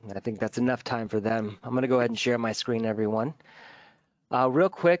I think that's enough time for them. I'm going to go ahead and share my screen, everyone. Real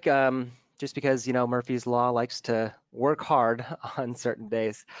quick, just because, Murphy's Law likes to work hard on certain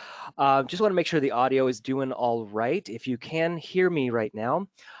days. Just want to make sure the audio is doing all right. If you can hear me right now,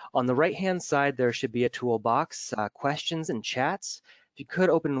 on the right-hand side, there should be a toolbox, questions and chats. If you could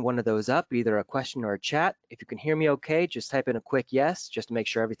open one of those up, either a question or a chat. If you can hear me okay, just type in a quick yes, just to make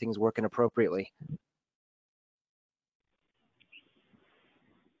sure everything's working appropriately.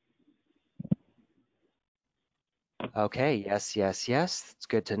 Okay, yes, yes, yes. It's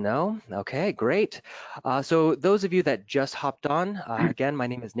good to know. Okay, great. So those of you that just hopped on, again, my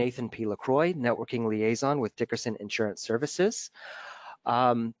name is Nathan P. LaCroix, Networking Liaison with Dickerson Insurance Services.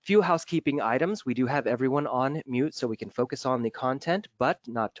 Few housekeeping items. We do have everyone on mute so we can focus on the content, but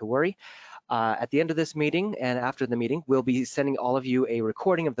not to worry. At the end of this meeting and after the meeting, we'll be sending all of you a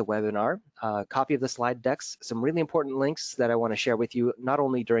recording of the webinar, a copy of the slide decks, some really important links that I want to share with you, not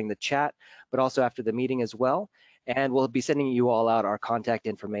only during the chat, but also after the meeting as well. And we'll be sending you all out our contact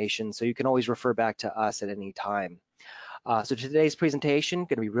information, so you can always refer back to us at any time. So today's presentation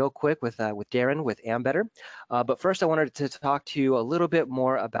going to be real quick with Darren with Ambetter. But first, I wanted to talk to you a little bit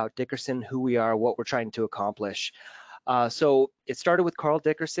more about Dickerson, who we are, what we're trying to accomplish. So it started with Carl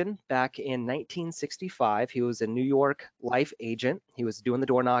Dickerson back in 1965. He was a New York life agent. He was doing the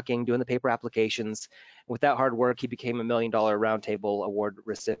door knocking, doing the paper applications. With that hard work, he became a $1 Million Roundtable Award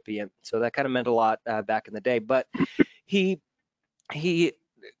recipient. So that kind of meant a lot back in the day. But he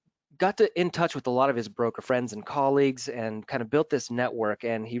got in touch with a lot of his broker friends and colleagues and kind of built this network,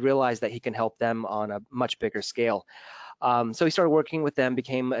 and he realized that he can help them on a much bigger scale. So he started working with them,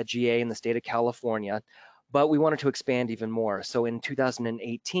 became a GA in the state of California, but we wanted to expand even more. So in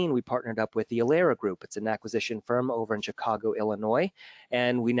 2018, we partnered up with the Alera Group. It's an acquisition firm over in Chicago, Illinois,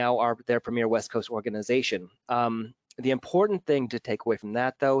 and we now are their premier West Coast organization. The important thing to take away from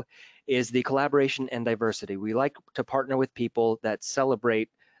that, though, is the collaboration and diversity. We like to partner with people that celebrate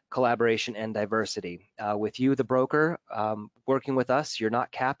collaboration and diversity. With you, the broker, working with us, you're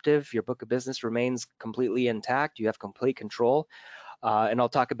not captive. Your book of business remains completely intact. You have complete control. And I'll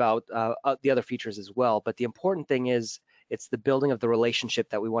talk about the other features as well. But the important thing is it's the building of the relationship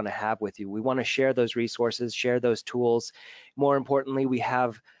that we want to have with you. We want to share those resources, share those tools. More importantly, we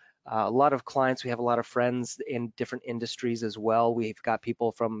have a lot of clients, we have a lot of friends in different industries as well. We've got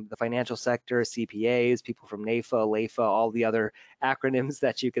people from the financial sector, CPAs, people from NAFA, LAFA, all the other acronyms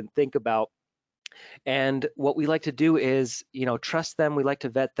that you can think about. And what we like to do is, trust them. We like to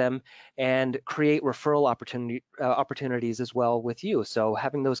vet them and create referral opportunities as well with you. So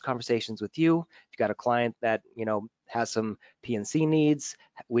having those conversations with you, if you've got a client that, has some P&C needs,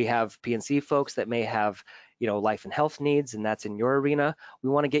 we have P&C folks that may have, life and health needs, and that's in your arena. We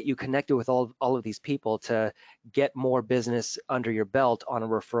want to get you connected with all of these people to get more business under your belt on a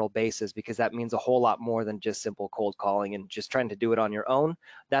referral basis, because that means a whole lot more than just simple cold calling and just trying to do it on your own.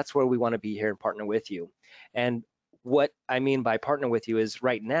 That's where we want to be here and partner with you. And what I mean by partner with you is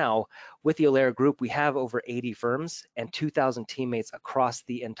right now with the Alera Group, we have over 80 firms and 2,000 teammates across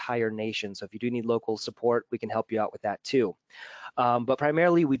the entire nation. So if you do need local support, we can help you out with that too. But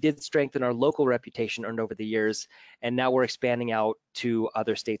primarily, we did strengthen our local reputation earned over the years, and now we're expanding out to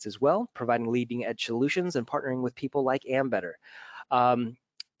other states as well, providing leading edge solutions and partnering with people like Ambetter.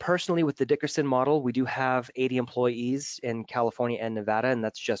 Personally, with the Dickerson model, we do have 80 employees in California and Nevada, and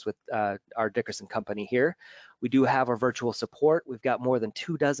that's just with our Dickerson company here. We do have our virtual support. We've got more than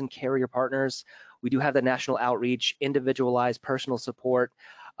 24 carrier partners. We do have the national outreach, individualized personal support.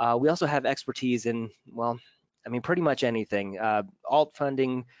 We also have expertise in, well, pretty much anything. Alt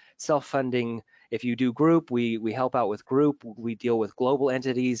funding, self-funding. If you do group, we help out with group. We deal with global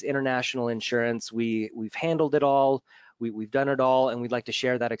entities, international insurance. We've handled it all. We've done it all, and we'd like to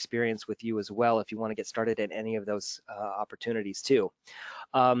share that experience with you as well if you want to get started in any of those opportunities too.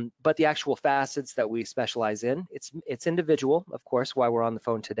 But the actual facets that we specialize in, it's individual, of course, why we're on the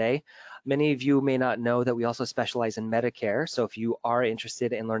phone today. Many of you may not know that we also specialize in Medicare. So if you are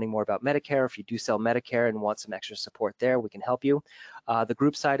interested in learning more about Medicare, if you do sell Medicare and want some extra support there, we can help you. The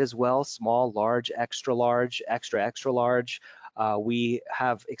group side as well, small, large, extra large, extra large. We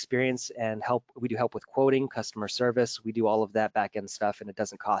have experience and help. We do help with quoting, customer service. We do all of that back end stuff, and it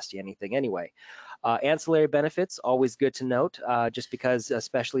doesn't cost you anything anyway. Ancillary benefits, always good to note, just because,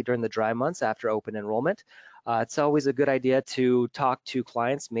 especially during the dry months after open enrollment, it's always a good idea to talk to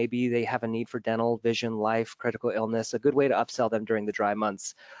clients. Maybe they have a need for dental, vision, life, critical illness, a good way to upsell them during the dry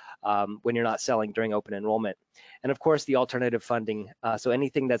months when you're not selling during open enrollment. And of course, the alternative funding. So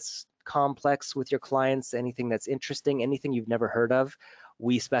anything that's complex with your clients, anything that's interesting, anything you've never heard of,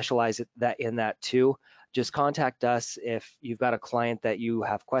 we specialize in that too. just contact us. If you've got a client that you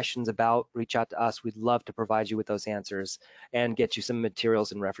have questions about, reach out to us. We'd love to provide you with those answers and get you some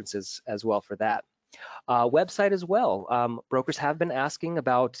materials and references as well for that. Website as well. Brokers have been asking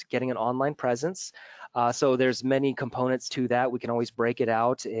about getting an online presence. So there's many components to that. We can always break it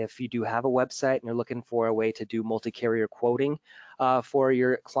out. If you do have a website and you're looking for a way to do multi-carrier quoting for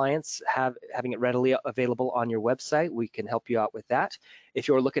your clients, having it readily available on your website, we can help you out with that. If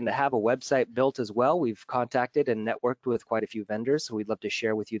you're looking to have a website built as well, we've contacted and networked with quite a few vendors. So we'd love to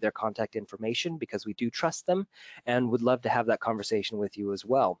share with you their contact information because we do trust them and would love to have that conversation with you as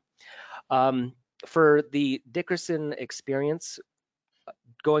well. For the Dickerson experience,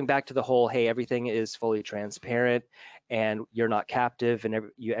 going back to the whole, hey, everything is fully transparent and you're not captive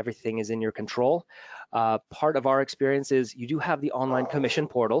and everything is in your control. Part of our experience is you do have the online commission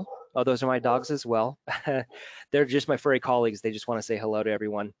portal. Oh, those are my dogs as well. They're just my furry colleagues. They just want to say hello to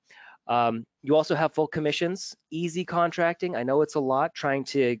everyone. You also have full commissions, easy contracting. I know it's a lot trying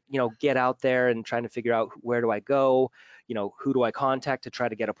to, get out there and trying to figure out where do I go, who do I contact to try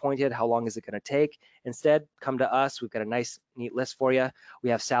to get appointed? How long is it going to take? Instead, come to us. We've got a nice, neat list for you. We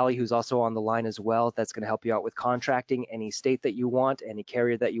have Sally, who's also on the line as well. That's going to help you out with contracting. Any state that you want, any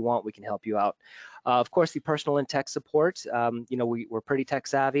carrier that you want, we can help you out. Of course, the personal and tech support. We're pretty tech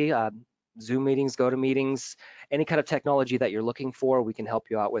savvy. Zoom meetings, GoToMeetings, any kind of technology that you're looking for, we can help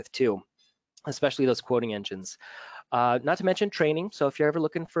you out with too, especially those quoting engines. Not to mention training. So if you're ever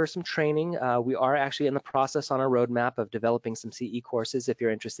looking for some training, we are actually in the process on our roadmap of developing some CE courses if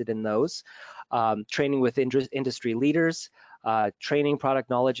you're interested in those. Training with industry leaders, training product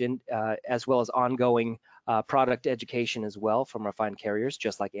knowledge, as well as ongoing product education as well from our fine carriers,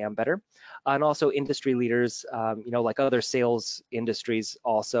 just like Ambetter, and also industry leaders, like other sales industries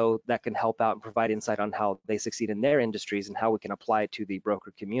also that can help out and provide insight on how they succeed in their industries and how we can apply it to the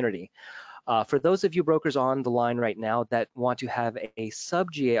broker community. For those of you brokers on the line right now that want to have a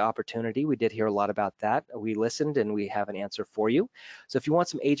sub-GA opportunity, we did hear a lot about that. We listened and we have an answer for you. So if you want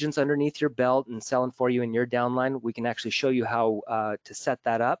some agents underneath your belt and selling for you in your downline, we can actually show you how to set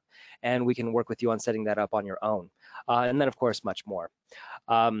that up, and we can work with you on setting that up on your own. And then of course, much more.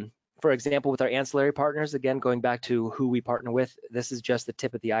 For example, with our ancillary partners, again, going back to who we partner with, this is just the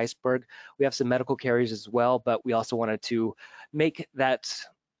tip of the iceberg. We have some medical carriers as well, but we also wanted to make that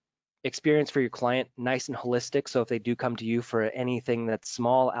experience for your client nice and holistic. So if they do come to you for anything that's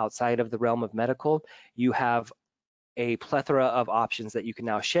small outside of the realm of medical, you have a plethora of options that you can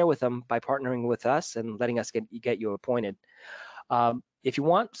now share with them by partnering with us and letting us get you appointed. If you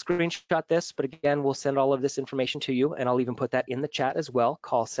want, screenshot this, but again, we'll send all of this information to you, and I'll even put that in the chat as well.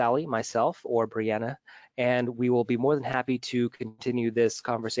 Call Sally, myself, or Brianna, and we will be more than happy to continue this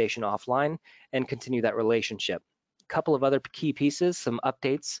conversation offline and continue that relationship. A couple of other key pieces, some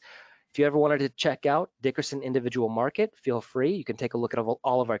updates. If you ever wanted to check out Dickerson Individual Market, feel free. You can take a look at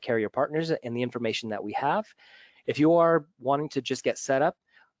all of our carrier partners and the information that we have. If you are wanting to just get set up,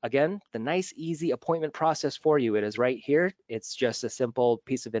 again, the nice, easy appointment process for you, it is right here. It's just a simple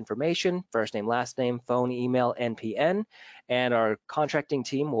piece of information, first name, last name, phone, email, NPN, and our contracting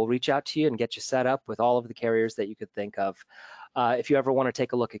team will reach out to you and get you set up with all of the carriers that you could think of. If you ever want to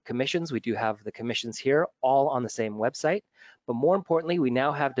take a look at commissions, we do have the commissions here, all on the same website. But more importantly, we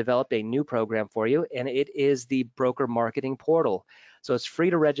now have developed a new program for you, and it is the broker marketing portal. So it's free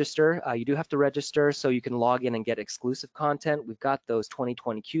to register. You do have to register so you can log in and get exclusive content. We've got those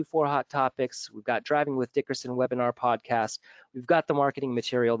 2020 Q4 hot topics. We've got Driving with Dickerson webinar podcast. We've got the marketing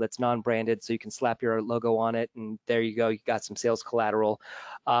material that's non-branded, so you can slap your logo on it, and there you go. You got some sales collateral.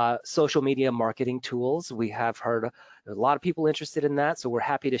 Social media marketing tools. We have heard there's a lot of people interested in that, so we're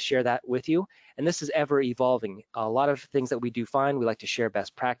happy to share that with you. And this is ever evolving. A lot of things that we do find, we like to share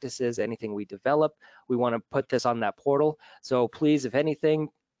best practices, anything we develop, we want to put this on that portal. So please, if anything,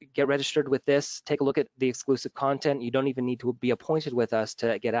 get registered with this, take a look at the exclusive content. You don't even need to be appointed with us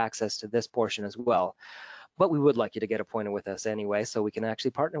to get access to this portion as well. But we would like you to get appointed with us anyway, so we can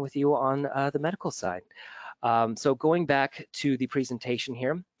actually partner with you on the medical side. So going back to the presentation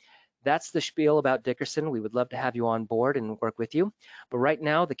here, that's the spiel about Dickerson. We would love to have you on board and work with you. But right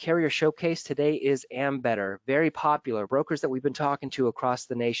now, the carrier showcase today is Ambetter, very popular. Brokers that we've been talking to across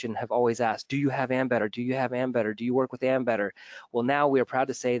the nation have always asked, do you have Ambetter? Do you have Ambetter? Do you work with Ambetter? Well, now we are proud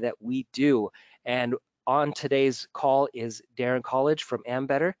to say that we do. And on today's call is Darren College from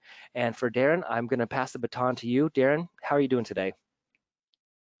Ambetter. And for Darren, I'm going to pass the baton to you. Darren, how are you doing today?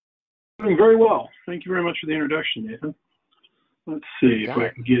 Doing very well. Thank you very much for the introduction, Nathan. Let's see if I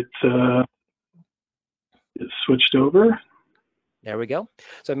can get it switched over. There we go.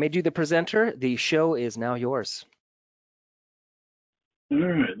 So I made you the presenter. The show is now yours. All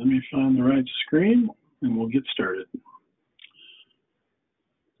right, let me find the right screen. and we'll get started.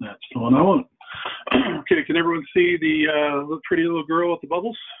 That's the one I want. Okay, can everyone see the pretty little girl with the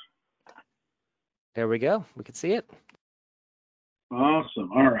bubbles? There we go. We can see it.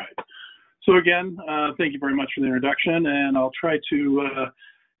 Awesome. All right. So again, thank you very much for the introduction, and I'll try to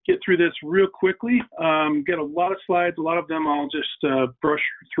get through this real quickly. Get a lot of slides. A lot of them I'll just brush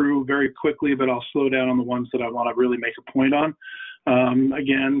through very quickly, but I'll slow down on the ones that I want to really make a point on.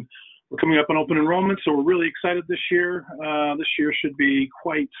 Again, we're coming up on open enrollment, so we're really excited this year. This year should be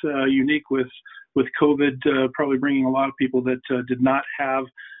quite unique with COVID probably bringing a lot of people that did not have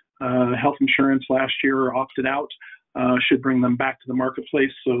health insurance last year or opted out. Should bring them back to the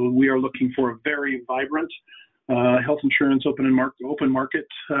marketplace. So we are looking for a very vibrant health insurance open enrollment market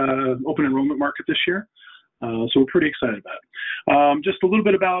this year. So we're pretty excited about it. Just a little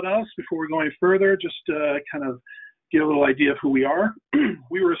bit about us before we go any further, just kind of get a little idea of who we are.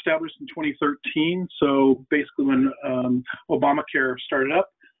 We were established in 2013. So basically when Obamacare started up,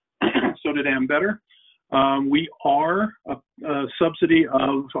 so did Ambetter. We are a subsidy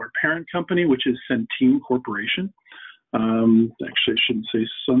of our parent company, which is Centene Corporation. Actually, I shouldn't say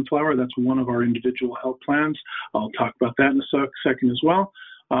Sunflower. That's one of our individual health plans. I'll talk about that in a second as well.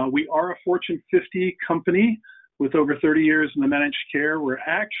 We are a Fortune 50 company with over 30 years in the managed care. We're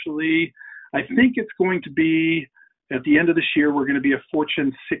actually, I think it's going to be, at the end of this year, we're going to be a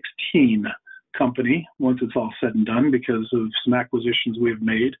Fortune 16 company once it's all said and done because of some acquisitions we have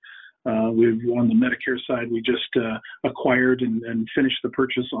made. On the Medicare side, we just acquired and finished the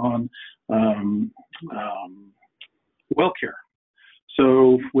purchase on WellCare.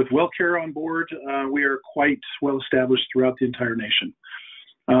 So with WellCare on board, we are quite well established throughout the entire nation.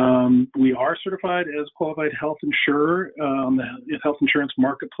 We are certified as qualified health insurer on the health insurance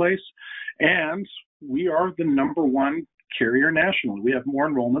marketplace, and we are the #1 carrier nationally. We have more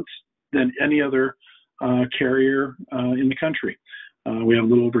enrollments than any other carrier in the country. We have a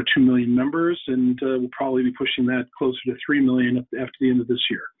little over 2 million members, and we'll probably be pushing that closer to 3 million after the end of this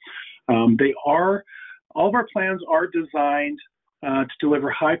year. All of our plans are designed to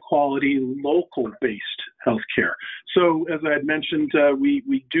deliver high-quality, local-based healthcare. So, as I had mentioned,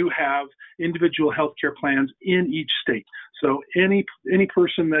 we do have individual healthcare plans in each state. So, any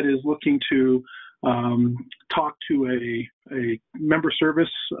person that is looking to talk to a member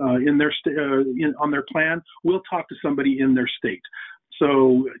service in their on their plan will talk to somebody in their state.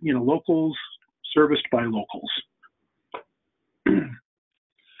 So, locals serviced by locals.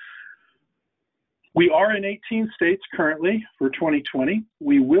 We are in 18 states currently for 2020.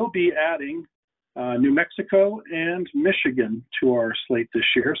 We will be adding New Mexico and Michigan to our slate this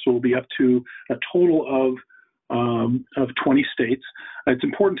year. So we'll be up to a total of 20 states. It's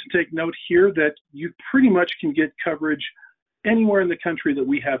important to take note here that you pretty much can get coverage anywhere in the country that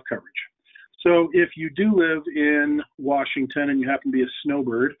we have coverage. So if you do live in Washington and you happen to be a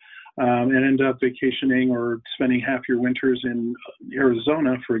snowbird and end up vacationing or spending half your winters in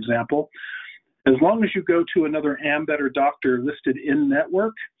Arizona, for example, as long as you go to another Ambetter doctor listed in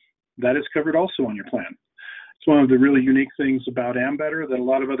network, that is covered also on your plan. It's one of the really unique things about Ambetter that a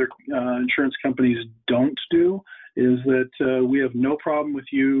lot of other insurance companies don't do, is that we have no problem with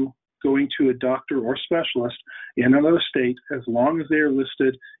you going to a doctor or specialist in another state as long as they are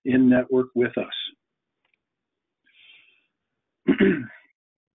listed in network with us.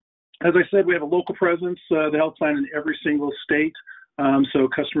 As I said, we have a local presence, the health plan in every single state. So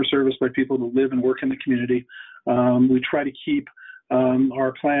customer service by people that live and work in the community. We try to keep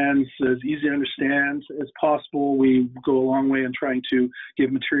our plans as easy to understand as possible. We go a long way in trying to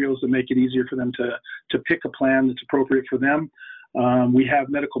give materials that make it easier for them to pick a plan that's appropriate for them. We have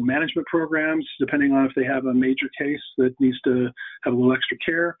medical management programs, depending on if they have a major case that needs to have a little extra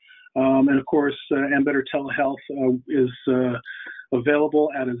care. And of course, Ambetter Telehealth is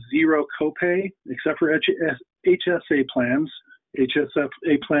available at a zero copay, except for HSA plans.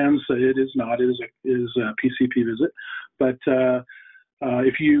 HSA plans, it is not, it is a PCP visit. But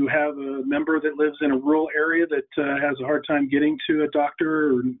if you have a member that lives in a rural area that has a hard time getting to a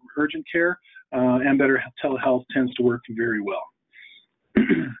doctor or urgent care, Ambetter Telehealth tends to work very well.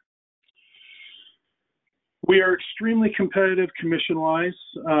 We are extremely competitive commission-wise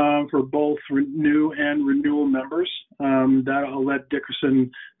for both new and renewal members. That I'll let Dickerson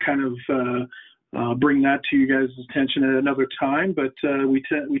kind of bring that to you guys' attention at another time, but we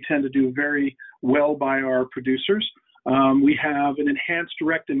tend to do very well by our producers. We have an enhanced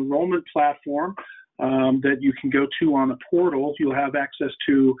direct enrollment platform that you can go to on a portal. You'll have access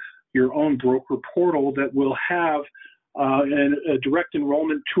to your own broker portal that will have a direct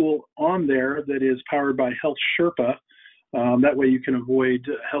enrollment tool on there that is powered by Health Sherpa. That way you can avoid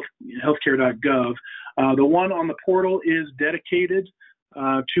healthcare.gov. The one on the portal is dedicated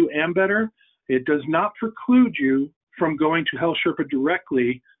to Ambetter. It does not preclude you from going to Health Sherpa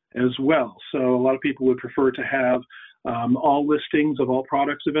directly as well. So a lot of people would prefer to have all listings of all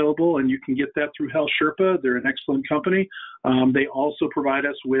products available, and you can get that through Health Sherpa. They're an excellent company. They also provide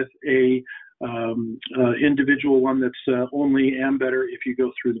us with a individual one that's only Ambetter if you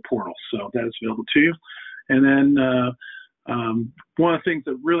go through the portal. So that is available to you. And then one of the things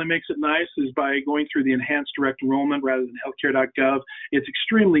that really makes it nice is by going through the enhanced direct enrollment rather than healthcare.gov. It's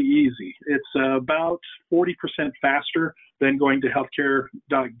extremely easy. It's about 40% faster than going to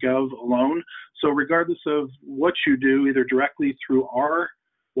healthcare.gov alone. So regardless of what you do, either directly through our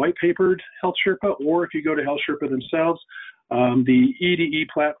white papered Health Sherpa, or if you go to Health Sherpa themselves, the EDE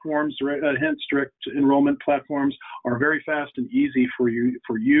platforms, enhanced direct enrollment platforms, are very fast and easy for you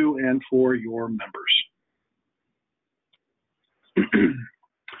and for your members.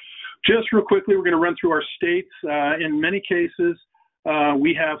 Just real quickly, we're going to run through our states. In many cases,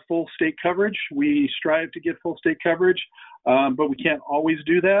 we have full state coverage. We strive to get full state coverage, but we can't always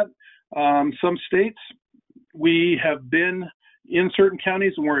do that. Some states, we have been in certain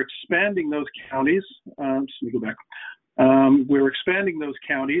counties, and we're expanding those counties. Let me go back. We're expanding those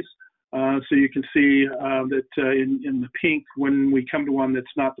counties. So you can see that in the pink, when we come to one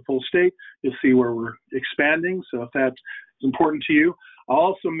that's not the full state, you'll see where we're expanding. So if that's important to you. I'll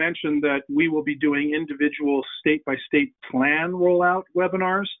also mention that we will be doing individual state-by-state plan rollout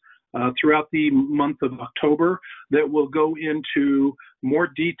webinars throughout the month of October that will go into more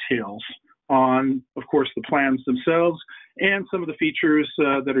details on, of course, the plans themselves and some of the features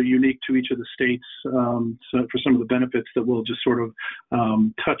that are unique to each of the states so for some of the benefits that we'll just sort of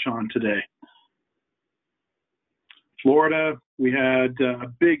touch on today. Florida, we had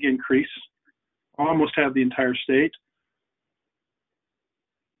a big increase, almost have the entire state.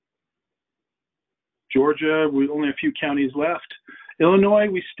 Georgia, we only a few counties left. Illinois,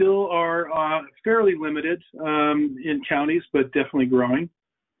 we still are fairly limited in counties, but definitely growing.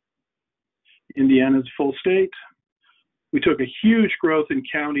 Indiana's a full state. We took a huge growth in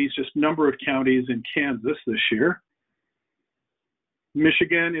counties, just number of counties in Kansas this year.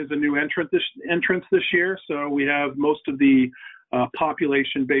 Michigan is a new entrance this year, so we have most of the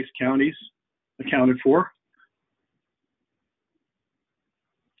population-based counties accounted for.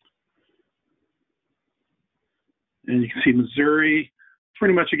 And you can see Missouri,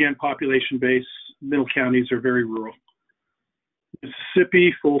 pretty much, again, population-based. Middle counties are very rural.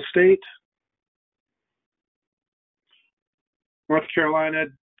 Mississippi, full state. North Carolina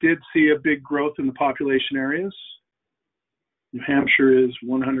did see a big growth in the population areas. New Hampshire is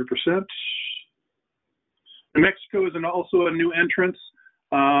 100%. New Mexico is also a new entrance.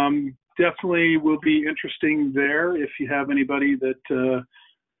 Definitely will be interesting there if you have anybody that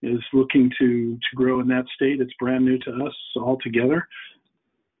is looking to grow in that state. It's brand new to us altogether.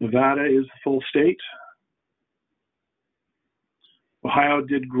 Nevada is a full state. Ohio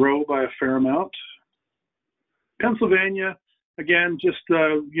did grow by a fair amount. Pennsylvania, again, just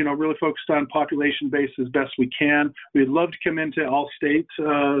really focused on population base as best we can. We'd love to come into all state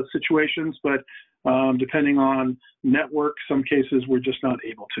situations, but depending on network, some cases we're just not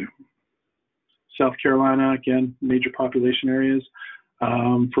able to. South Carolina, again, major population areas.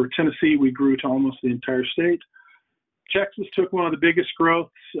 For Tennessee, we grew to almost the entire state. Texas took one of the biggest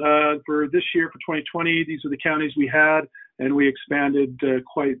growths for this year, for 2020. These are the counties we had, and we expanded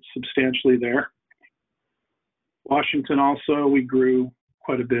quite substantially there. Washington also, we grew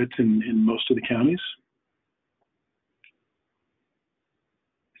quite a bit in most of the counties.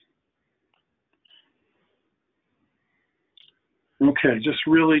 Okay, just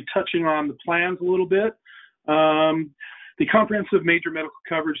really touching on the plans a little bit. The comprehensive major medical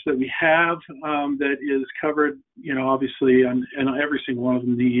coverage that we have that is covered, obviously on every single one of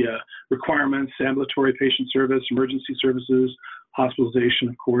them, the requirements, ambulatory patient service, emergency services, hospitalization,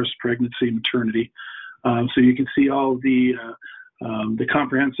 of course, pregnancy, maternity. So you can see all of the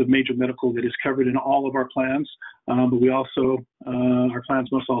comprehensive major medical that is covered in all of our plans, but we also, our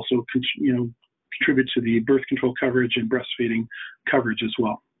plans must also, contribute to the birth control coverage and breastfeeding coverage as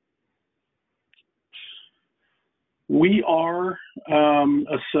well. We are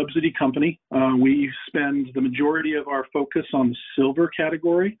a subsidy company. We spend the majority of our focus on the silver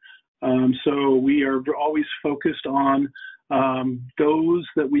category. So we are always focused on those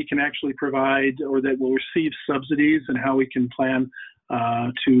that we can actually provide or that will receive subsidies and how we can plan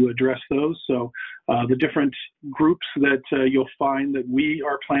to address those. So the different groups that you'll find that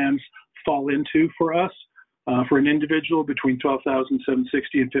our plans fall into for us For an individual, between $12,760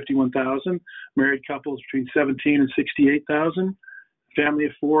 and $51,000. Married couples, between $17,000 and $68,000. Family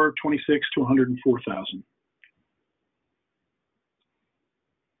of four, $26,000 to $104,000.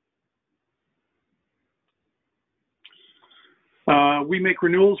 We make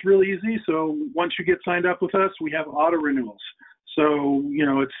renewals real easy. So once you get signed up with us, we have auto renewals. So, you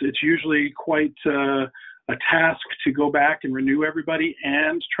know, it's usually quite a task to go back and renew everybody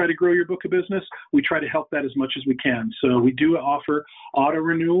and try to grow your book of business. We try to help that as much as we can. So we do offer auto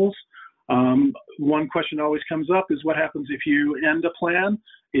renewals. One question that always comes up is what happens if you end a plan?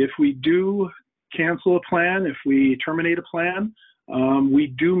 If we do cancel a plan, if we terminate a plan, we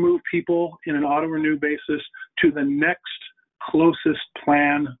do move people in an auto renew basis to the next closest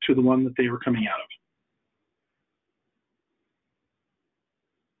plan to the one that they were coming out of.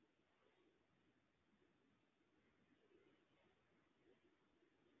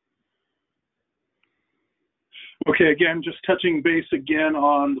 Okay, again, just touching base again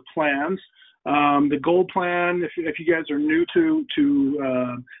on the plans. The gold plan, if you guys are new to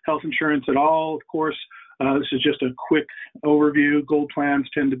health insurance at all, of course, this is just a quick overview. Gold plans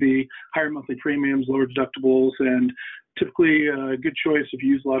tend to be higher monthly premiums, lower deductibles, and typically a good choice if you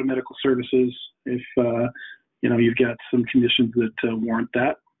use a lot of medical services, if you know, you've got some conditions that warrant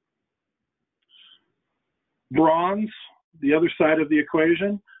that. Bronze, the other side of the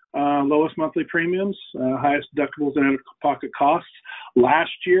equation, lowest monthly premiums, highest deductibles and out-of-pocket costs.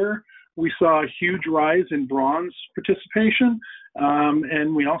 Last year, we saw a huge rise in bronze participation,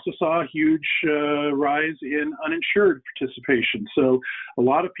 and we also saw a huge rise in uninsured participation. So a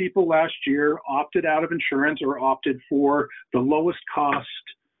lot of people last year opted out of insurance or opted for the lowest cost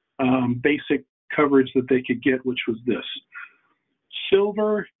basic coverage that they could get, which was this.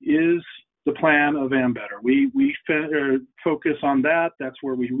 Silver is the plan of Ambetter. We focus on that. That's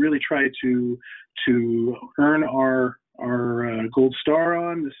where we really try to earn our gold star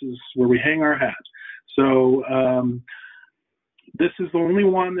on. This is where we hang our hat. So this is the only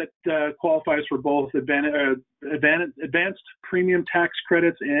one that qualifies for both advanced premium tax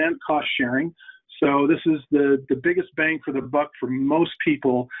credits and cost sharing. So this is the biggest bang for the buck for most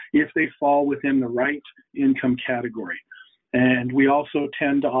people if they fall within the right income category. And we also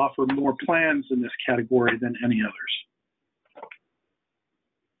tend to offer more plans in this category than any others.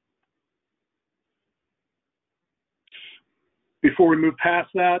 Before we move past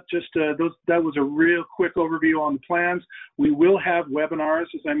that, just that was a real quick overview on the plans. We will have webinars,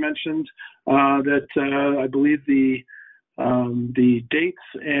 as I mentioned, that I believe the dates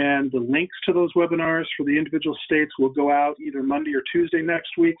and the links to those webinars for the individual states will go out either Monday or Tuesday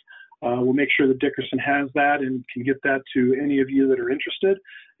next week. We'll make sure that Dickerson has that and can get that to any of you that are interested.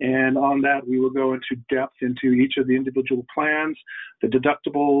 And on that, we will go into depth into each of the individual plans, the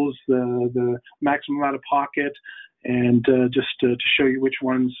deductibles, the maximum out of pocket, and just to show you which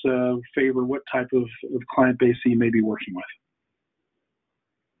ones favor what type of client base you may be working with.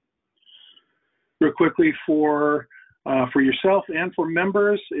 Real quickly, for yourself and for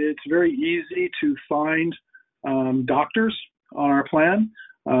members, it's very easy to find doctors on our plan.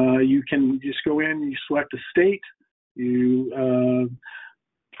 You can just go in, you select a state, you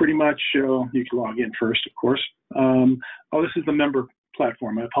pretty much, you can log in first, of course. Oh, this is the member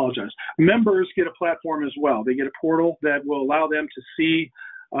platform, I apologize. Members get a platform as well. They get a portal that will allow them to see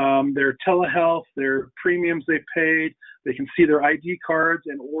their telehealth, their premiums they've paid. They can see their ID cards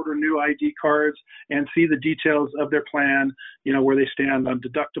and order new ID cards and see the details of their plan, you know, where they stand on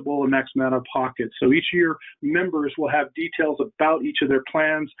deductible and maximum out of pocket. So each of your members will have details about each of their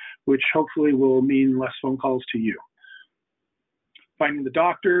plans, which hopefully will mean less phone calls to you. Finding the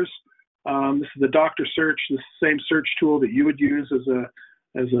doctors. This is the doctor search, the same search tool that you would use as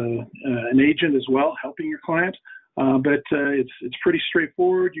an agent as well, helping your client. But it's pretty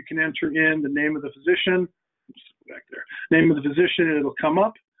straightforward. You can enter in the name of the physician, back there, name of the physician, and it'll come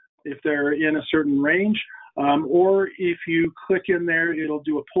up if they're in a certain range. Or if you click in there, it'll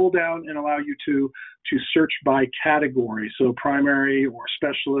do a pull down and allow you to search by category, so primary or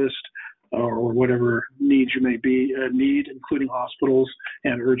specialist or whatever needs you may need, including hospitals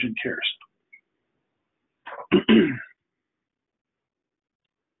and urgent cares.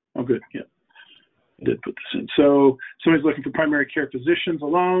 Oh, good. Yeah. I did put this in. So somebody's looking for primary care physicians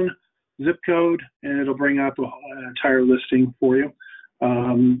alone, zip code, and it'll bring up an entire listing for you.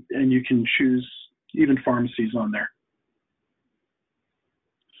 And you can choose even pharmacies on there.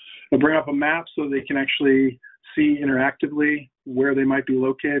 It'll bring up a map so they can actually see interactively where they might be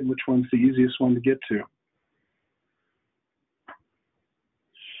located and which one's the easiest one to get to.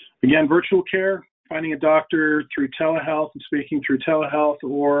 Again, virtual care, finding a doctor through telehealth and speaking through telehealth,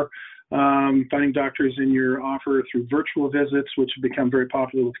 or finding doctors in your offer through virtual visits, which have become very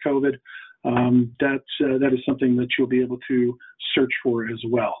popular with COVID. That is something that you'll be able to search for as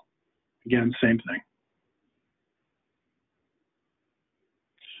well. Again, same thing.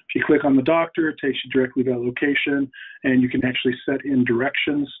 If you click on the doctor, it takes you directly to that location, and you can actually set in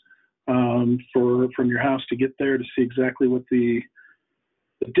directions from your house to get there to see exactly what the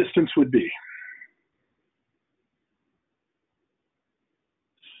distance would be.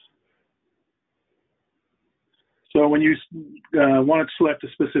 So when you want to select a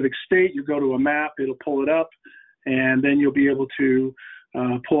specific state, you go to a map, it'll pull it up, and then you'll be able to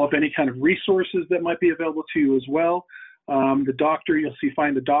pull up any kind of resources that might be available to you as well. The doctor, you'll see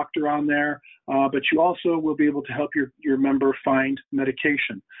find a doctor on there, but you also will be able to help your member find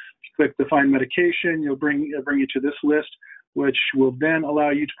medication. If you click the find medication, it'll bring you to this list, which will then allow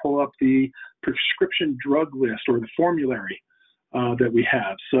you to pull up the prescription drug list or the formulary that we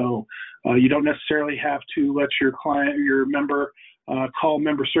have. So you don't necessarily have to let your member call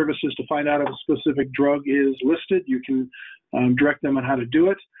member services to find out if a specific drug is listed. You can direct them on how to do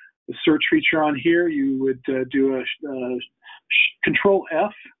it. The search feature on here, you would do a Control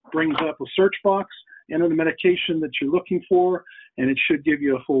F, brings up a search box, enter the medication that you're looking for, and it should give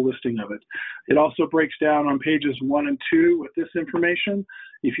you a full listing of it. It also breaks down on pages 1 and 2 with this information.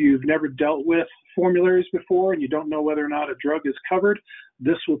 If you've never dealt with formularies before and you don't know whether or not a drug is covered,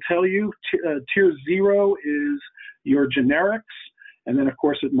 this will tell you. Tier 0 is your generics, and then of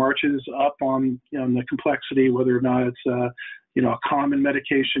course it marches up on the complexity, whether or not it's a common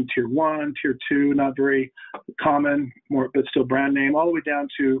medication, tier 1, tier 2, not very common, but still brand name, all the way down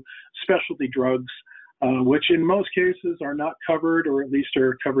to specialty drugs, which in most cases are not covered, or at least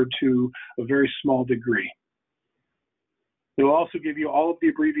are covered to a very small degree. It will also give you all of the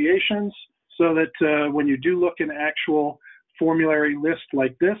abbreviations so that when you do look in actual formulary list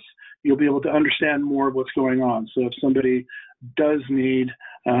like this, you'll be able to understand more of what's going on. So if somebody does need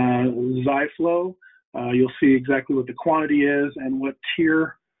Zyflow, you'll see exactly what the quantity is and what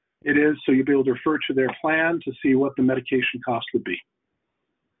tier it is, so you'll be able to refer to their plan to see what the medication cost would be.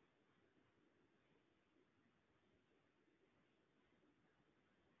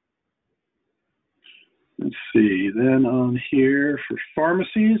 Let's see, then on here for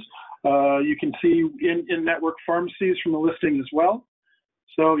pharmacies, you can see in-network pharmacies from the listing as well.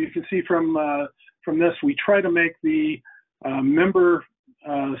 So you can see from this, we try to make the member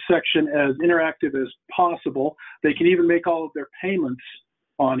section as interactive as possible. They can even make all of their payments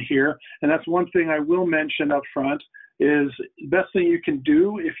on here. And that's one thing I will mention up front is the best thing you can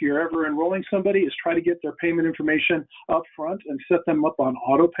do if you're ever enrolling somebody is try to get their payment information up front and set them up on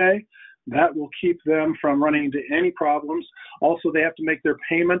auto pay. That will keep them from running into any problems. Also, they have to make their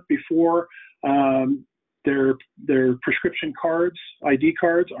payment before their prescription cards, ID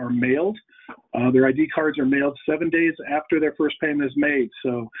cards, are mailed. Their ID cards are mailed 7 days after their first payment is made.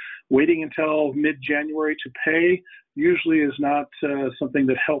 So waiting until mid-January to pay usually is not something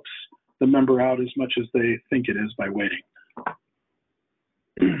that helps the member out as much as they think it is by waiting.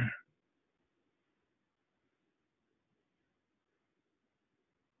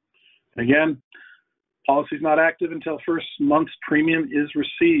 Again, policy is not active until first month's premium is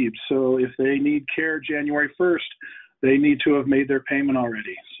received. So if they need care January 1st, they need to have made their payment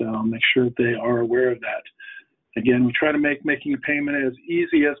already. So make sure that they are aware of that. Again, we try to make making a payment as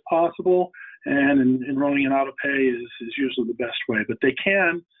easy as possible, and enrolling in auto pay is usually the best way. But they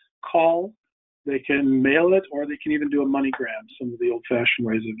can call, they can mail it, or they can even do a money grab, some of the old-fashioned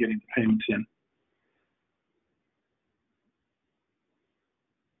ways of getting the payments in.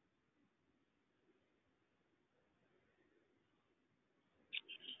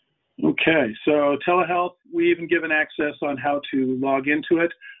 Okay, so telehealth, we even given access on how to log into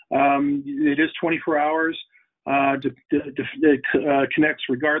it. It is 24 hours. It connects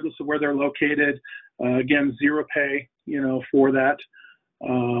regardless of where they're located. Again, zero pay, for that.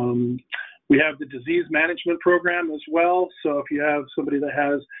 We have the disease management program as well. So if you have somebody that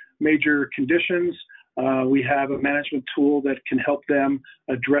has major conditions, we have a management tool that can help them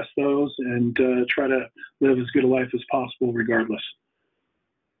address those and try to live as good a life as possible regardless.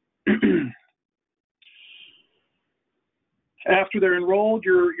 After they're enrolled,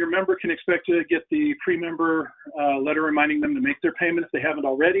 your member can expect to get the pre-member letter reminding them to make their payment if they haven't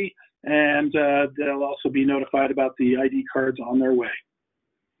already, and they'll also be notified about the ID cards on their way.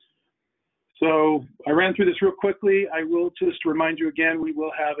 So I ran through this real quickly. I will just remind you again, we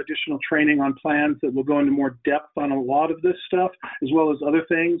will have additional training on plans that will go into more depth on a lot of this stuff, as well as other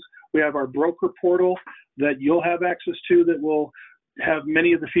things. We have our broker portal that you'll have access to that will have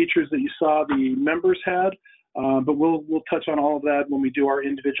many of the features that you saw the members had. But we'll touch on all of that when we do our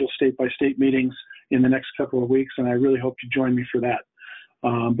individual state-by-state meetings in the next couple of weeks, and I really hope you join me for that.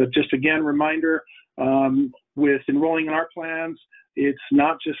 But just again, reminder, with enrolling in our plans, it's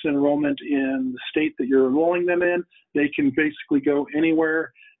not just enrollment in the state that you're enrolling them in. They can basically go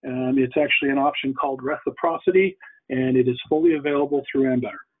anywhere. It's actually an option called reciprocity, and it is fully available through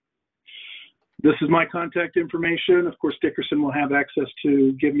Ambetter. This is my contact information. Of course, Dickerson will have access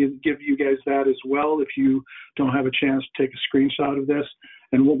to give you guys that as well if you don't have a chance to take a screenshot of this.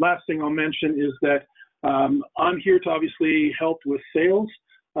 And the last thing I'll mention is that I'm here to obviously help with sales,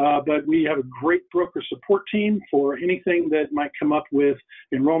 but we have a great broker support team for anything that might come up with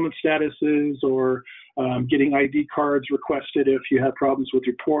enrollment statuses or getting ID cards requested if you have problems with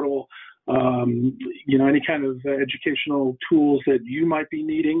your portal. You know, any kind of educational tools that you might be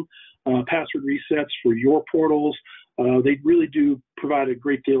needing, password resets for your portals. They really do provide a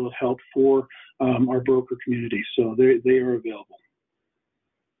great deal of help for our broker community, so they are available.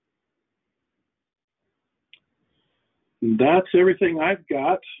 And that's everything I've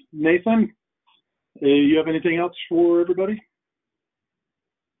got. Nathan, you have anything else for everybody?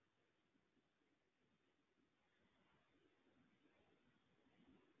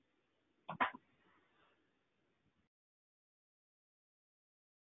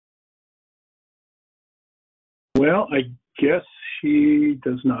 Well, I guess he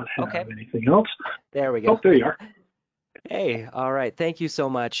does not have anything else. There we go. Oh, there you are. Hey, all right. Thank you so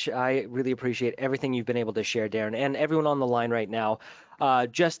much. I really appreciate everything you've been able to share, Darren, and everyone on the line right now.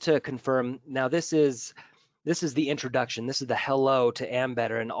 Just to confirm, now this is the introduction. This is the hello to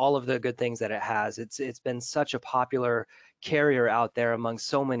Ambetter and all of the good things that it has. It's been such a popular carrier out there among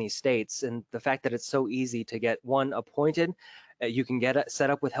so many states, and the fact that it's so easy to get one appointed. You can get it set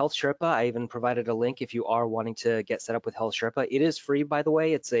up with Health Sherpa. I even provided a link if you are wanting to get set up with Health Sherpa. It is free, by the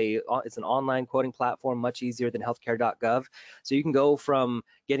way. It's an online quoting platform, much easier than healthcare.gov. So you can go from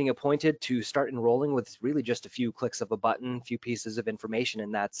getting appointed to start enrolling with really just a few clicks of a button, a few pieces of information,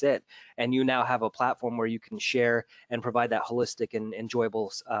 and that's it. And you now have a platform where you can share and provide that holistic and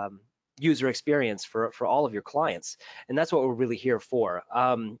enjoyable user experience for all of your clients. And that's what we're really here for.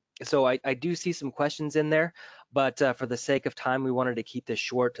 So I do see some questions in there, but for the sake of time, we wanted to keep this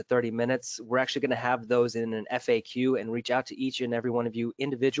short to 30 minutes. We're actually going to have those in an FAQ and reach out to each and every one of you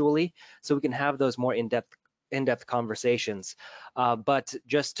individually so we can have those more in-depth conversations. But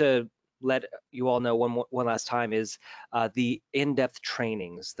just to let you all know one last time is the in-depth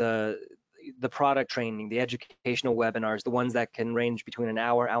trainings, the product training, the educational webinars, the ones that can range between an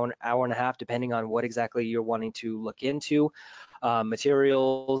hour and a half, depending on what exactly you're wanting to look into,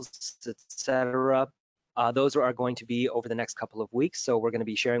 materials, etc. Those are going to be over the next couple of weeks, so we're going to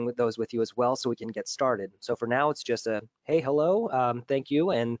be sharing those with you as well so we can get started. So for now, it's just a hey, hello, thank you,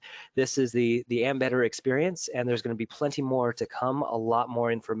 and this is the Ambetter experience, and there's going to be plenty more to come, a lot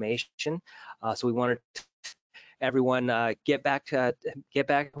more information. So we wanted everyone get back,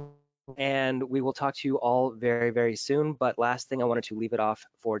 and we will talk to you all very, very soon. But last thing, I wanted to leave it off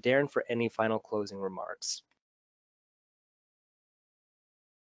for Darren for any final closing remarks.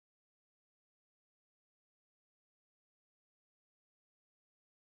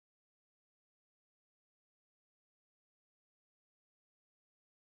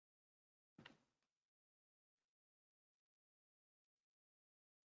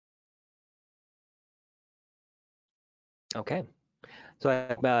 Okay. So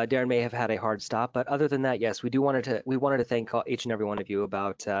Darren may have had a hard stop, but other than that, yes, we wanted to thank each and every one of you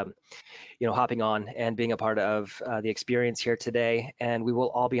about hopping on and being a part of the experience here today, and we will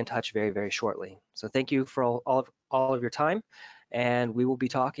all be in touch very, very shortly. So thank you for all of your time, and we will be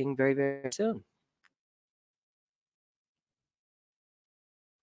talking very, very soon.